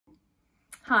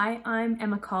Hi, I'm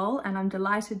Emma Cole and I'm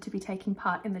delighted to be taking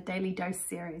part in the Daily Dose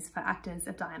series for actors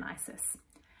of Dionysus.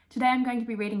 Today I'm going to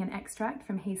be reading an extract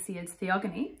from Hesiod's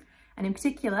Theogony, and in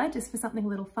particular, just for something a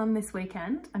little fun this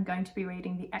weekend, I'm going to be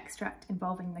reading the extract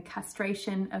involving the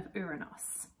castration of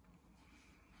Ouranos.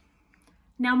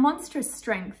 Now monstrous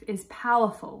strength is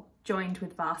powerful, joined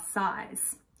with vast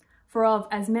size. For of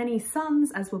as many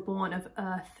sons as were born of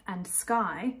earth and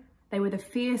sky, they were the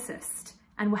fiercest,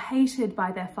 and were hated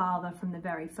by their father from the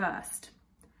very first.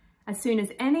 As soon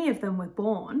as any of them were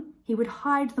born, he would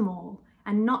hide them all,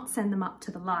 and not send them up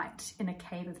to the light in a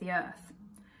cave of the earth.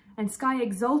 And sky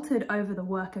exulted over the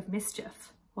work of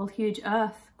mischief, while huge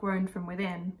earth groaned from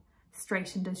within,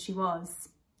 straitened as she was.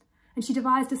 And she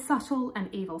devised a subtle and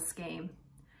evil scheme.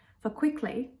 For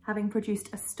quickly, having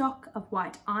produced a stock of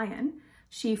white iron,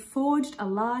 she forged a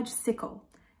large sickle,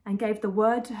 and gave the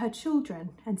word to her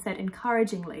children, and said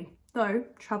encouragingly, though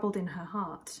troubled in her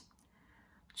heart,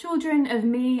 "Children of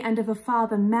me and of a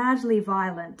father madly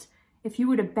violent, if you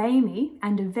would obey me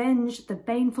and avenge the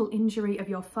baneful injury of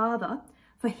your father,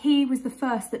 for he was the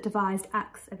first that devised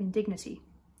acts of indignity."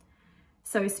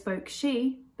 So spoke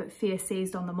she, but fear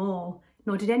seized on them all,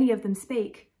 nor did any of them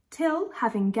speak, till,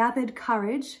 having gathered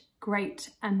courage,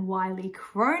 great and wily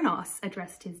Ouranos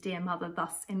addressed his dear mother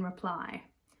thus in reply: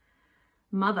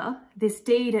 "Mother, this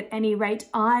deed at any rate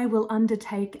I will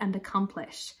undertake and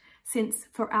accomplish, since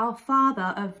for our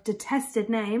father of detested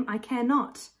name I care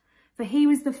not, for he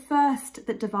was the first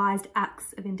that devised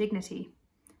acts of indignity."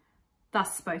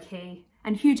 Thus spoke he,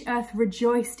 and huge earth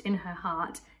rejoiced in her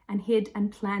heart, and hid and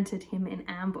planted him in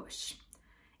ambush.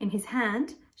 In his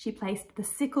hand she placed the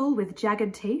sickle with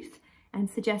jagged teeth, and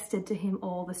suggested to him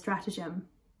all the stratagem.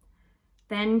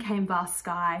 Then came vast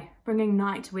sky, bringing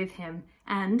night with him,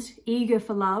 and, eager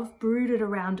for love, brooded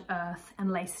around earth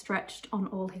and lay stretched on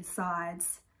all his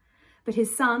sides. But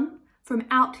his son, from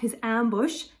out his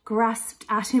ambush, grasped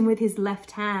at him with his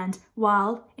left hand,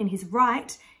 while, in his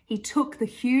right, he took the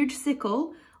huge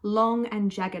sickle, long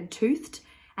and jagged-toothed,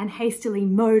 and hastily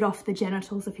mowed off the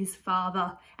genitals of his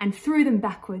father, and threw them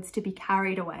backwards to be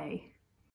carried away.